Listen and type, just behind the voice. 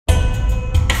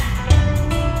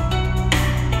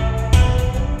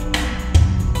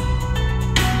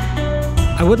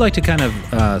I would like to kind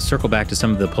of circle back to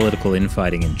some of the political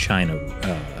infighting in China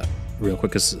real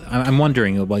quick, because I'm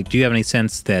wondering, like, do you have any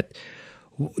sense that,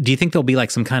 do you think there'll be like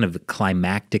some kind of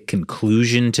climactic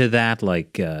conclusion to that?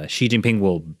 Like Xi Jinping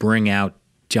will bring out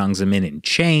Jiang Zemin in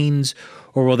chains,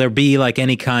 or will there be like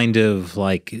any kind of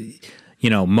like, you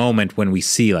know, moment when we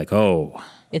see like, oh,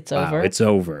 it's wow, over. It's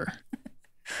over.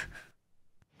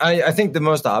 I think the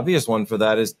most obvious one for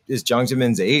that is Jiang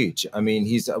Zemin's age. I mean,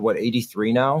 he's what,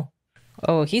 83 now?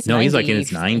 Oh, he's no, 90, he's like in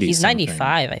his 90s. He's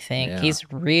 95, I think. Yeah. He's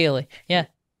really, yeah.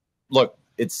 Look,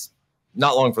 it's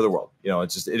not long for the world. You know,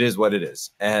 it's just, it is what it is.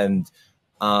 And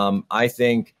I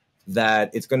think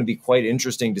that it's going to be quite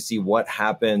interesting to see what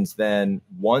happens then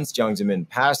once Jiang Zemin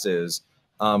passes,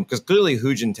 because clearly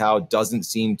Hu Jintao doesn't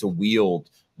seem to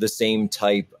wield the same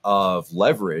type of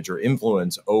leverage or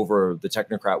influence over the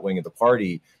technocrat wing of the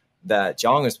party that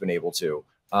Jiang has been able to,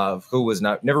 who was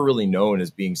never really known as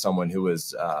being someone who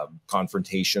was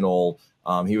confrontational.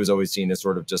 He was always seen as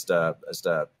sort of just a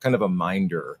kind of a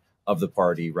minder of the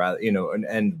party, rather, you know,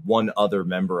 and one other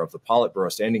member of the politburo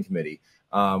standing committee,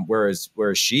 whereas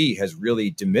Xi has really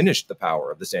diminished the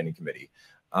power of the standing committee.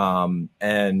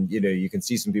 And, you know, you can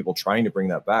see some people trying to bring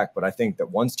that back. But I think that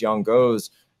once Jiang goes,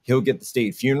 he'll get the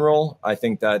state funeral. I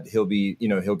think that he'll be, you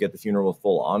know, he'll get the funeral with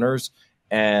full honors.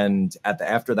 And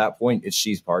after that point, it's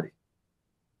Xi's party.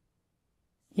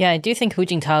 Yeah, I do think Hu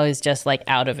Jintao is just like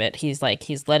out of it. He's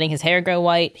letting his hair grow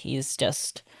white. He's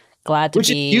just glad to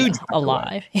be huge,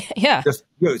 alive. Yeah.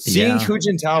 Seeing Hu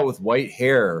Jintao with white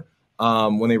hair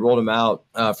when they rolled him out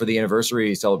for the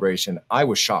anniversary celebration, I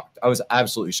was shocked. I was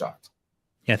absolutely shocked.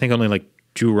 Yeah, I think only like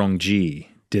Zhu Rongji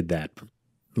did that,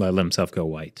 let himself go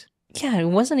white. Yeah, it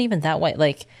wasn't even that white.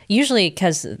 Like usually,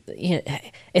 because you know,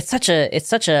 it's such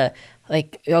a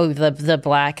like, oh, the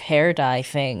black hair dye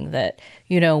thing that,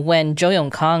 you know, when Zhou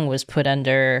Yongkang was put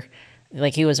under,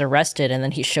 like, he was arrested and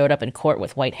then he showed up in court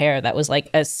with white hair, that was like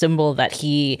a symbol that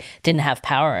he didn't have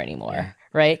power anymore,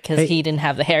 right? Because he didn't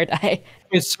have the hair dye.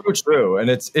 It's so true. And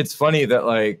it's funny that,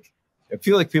 like, I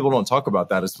feel like people don't talk about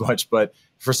that as much, but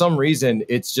for some reason,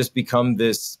 it's just become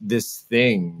this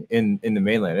thing in the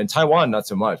mainland. In Taiwan, not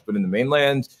so much, but in the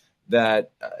mainland,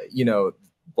 that, you know,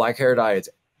 black hair dye is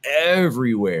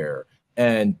everywhere,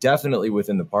 and definitely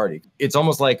within the party. It's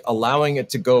almost like allowing it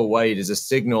to go white is a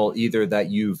signal either that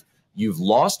you've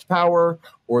lost power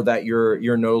or that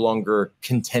you're no longer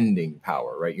contending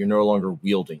power, right? You're no longer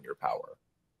wielding your power.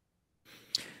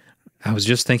 I was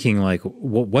just thinking, like,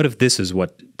 what if this is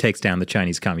what takes down the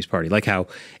Chinese Communist Party? Like how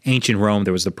ancient Rome,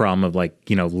 there was the problem of, like,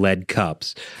 you know, lead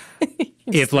cups.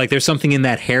 If, like, there's something in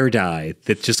that hair dye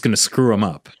that's just going to screw them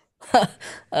up.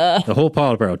 The whole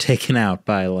politburo taken out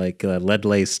by, like,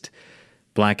 lead-laced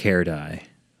black hair dye.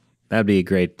 That'd be a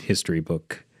great history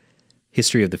book.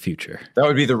 History of the future. That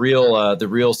would be the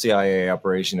real CIA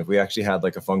operation if we actually had,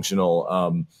 like, a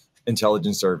functional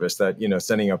intelligence service that, you know,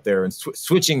 sending up there and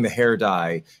switching the hair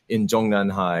dye in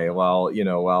Zhongnanhai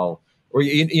or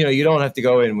you don't have to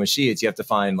go in with Xi. You have to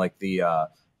find, like, the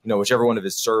you know, whichever one of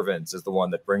his servants is the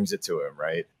one that brings it to him,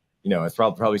 right? You know, it's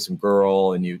probably some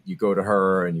girl, and you go to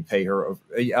her and you pay her.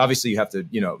 Obviously, you have to,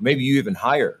 you know, maybe you even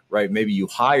hire, right? Maybe you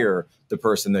hire the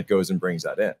person that goes and brings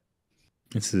that in.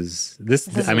 This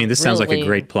I mean, this sounds like a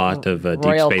great plot of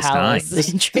Deep Space Nine.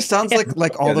 This sounds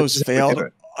like all those failed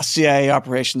CIA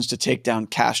operations to take down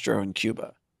Castro in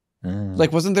Cuba.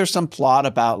 Like, wasn't there some plot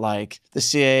about, like, the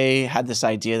CIA had this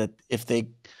idea that if they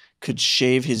could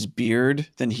shave his beard,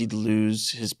 then he'd lose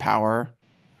his power?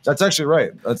 That's actually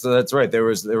right. That's right. There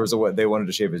was they wanted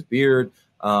to shave his beard.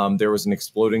 There was an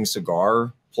exploding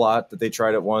cigar plot that they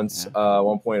tried at one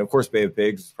point. Of course, Bay of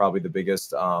Pigs was probably the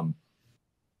biggest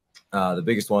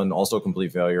one, also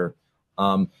complete failure.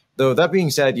 Though that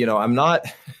being said, you know, I'm not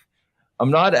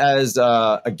as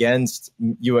against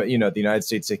you know, the United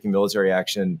States taking military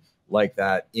action like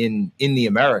that in the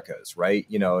Americas, right?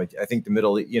 You know, I think the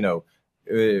Middle, you know,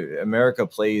 America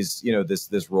plays, you know,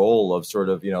 this role of sort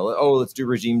of, you know, oh, let's do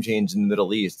regime change in the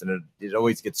Middle East, and it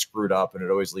always gets screwed up, and it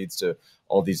always leads to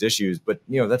all these issues. But,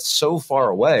 you know, that's so far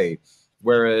away.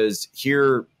 Whereas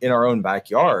here in our own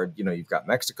backyard, you know, you've got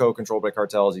Mexico controlled by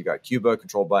cartels, you've got Cuba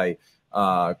controlled by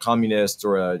communists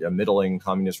or a middling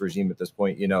communist regime at this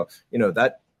point. You know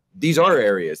that these are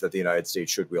areas that the United States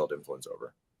should wield influence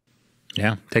over.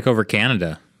 Yeah, take over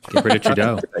Canada, get rid of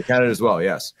Trudeau. Canada as well,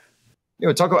 yes.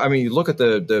 You know, I mean, you look at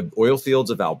the oil fields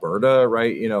of Alberta,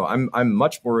 right? You know, I'm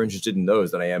much more interested in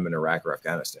those than I am in Iraq or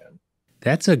Afghanistan.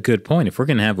 That's a good point. If we're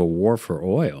going to have a war for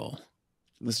oil,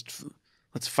 let's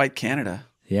fight Canada.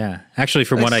 Yeah, actually,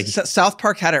 from what South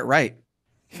Park had it right.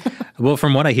 Well,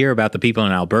 from what I hear about the people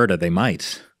in Alberta, they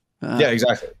might. Yeah,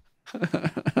 exactly.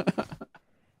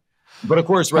 But of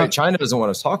course, right, China doesn't want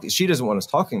us talking. She doesn't want us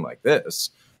talking like this,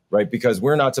 right? Because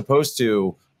we're not supposed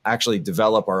to actually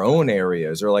develop our own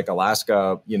areas, or like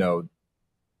Alaska, you know,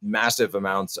 massive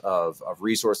amounts of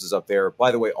resources up there.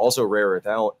 By the way, also rare earth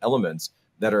elements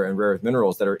that are in rare earth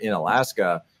minerals that are in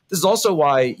Alaska. This is also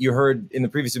why you heard in the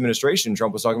previous administration,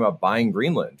 Trump was talking about buying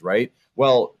Greenland, right?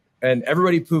 Well, and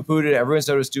everybody poo-pooed it. Everyone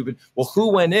said it was stupid. Well,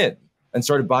 who went in and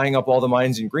started buying up all the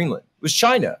mines in Greenland? It was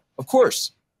China, of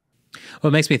course. Well,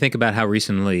 it makes me think about how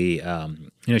recently,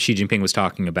 Xi Jinping was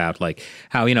talking about like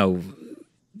how,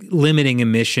 limiting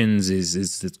emissions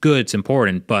is good, it's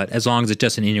important, but as long as it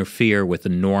doesn't interfere with the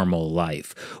normal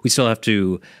life, we still have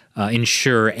to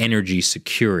ensure energy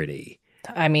security.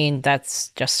 I mean, that's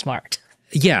just smart.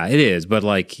 Yeah, it is. But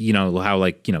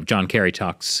John Kerry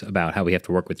talks about how we have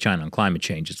to work with China on climate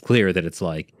change. It's clear that it's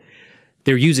like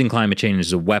they're using climate change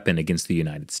as a weapon against the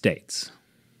United States.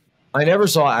 I never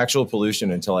saw actual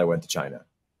pollution until I went to China.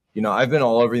 I've been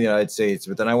all over the United States,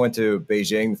 but then I went to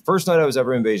Beijing. The first night I was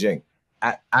ever in Beijing,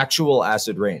 actual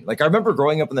acid rain. Like I remember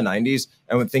growing up in the 90s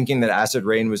and thinking that acid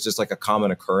rain was just like a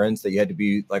common occurrence that you had to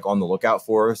be like on the lookout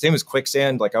for. Same as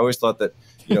quicksand. Like I always thought that,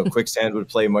 quicksand would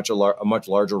play a much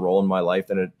larger role in my life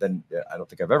than I don't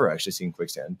think I've ever actually seen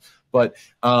quicksand. But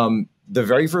the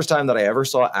very first time that I ever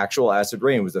saw actual acid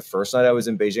rain was the first night I was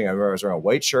in Beijing. I remember I was wearing a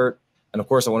white shirt. And of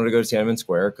course, I wanted to go to Tiananmen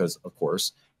Square because, of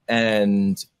course,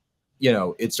 and,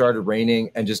 it started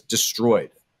raining and just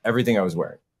destroyed everything I was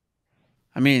wearing.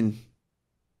 I mean,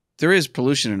 there is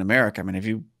pollution in America. I mean, have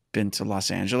you been to Los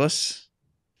Angeles?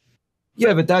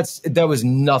 Yeah, but that was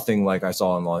nothing like I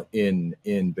saw in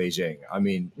Beijing. I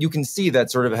mean, you can see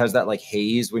that sort of has that like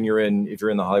haze if you're in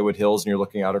the Hollywood Hills and you're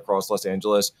looking out across Los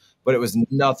Angeles, but it was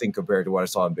nothing compared to what I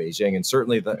saw in Beijing. And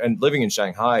certainly, and living in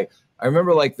Shanghai, I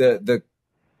remember like the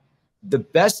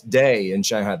best day in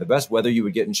Shanghai, the best weather you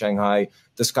would get in Shanghai,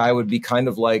 the sky would be kind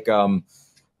of like,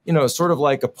 sort of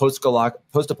like a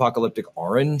post-apocalyptic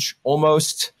orange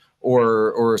almost,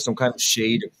 or some kind of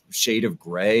shade of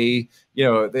gray.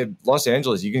 Los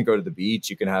Angeles, you can go to the beach,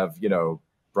 you can have,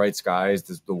 bright skies.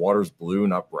 The water's blue,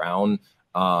 not brown.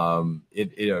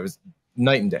 It was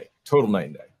night and day, total night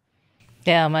and day.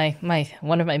 Yeah,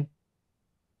 one of my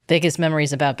biggest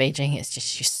memories about Beijing is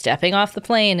just you stepping off the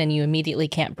plane and you immediately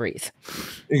can't breathe.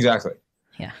 Exactly.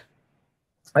 Yeah.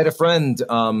 I had a friend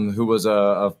who was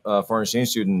a foreign exchange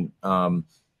student,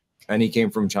 and he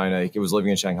came from China. He was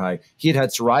living in Shanghai. He had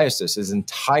psoriasis his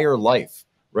entire life,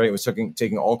 right? He was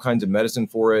taking all kinds of medicine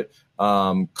for it,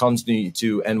 comes to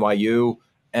NYU,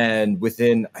 and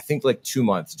within, I think, like 2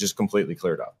 months, it just completely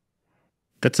cleared up.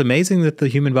 That's amazing that the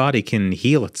human body can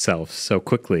heal itself so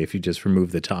quickly if you just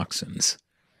remove the toxins.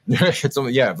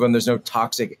 Yeah, when there's no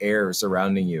toxic air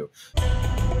surrounding you.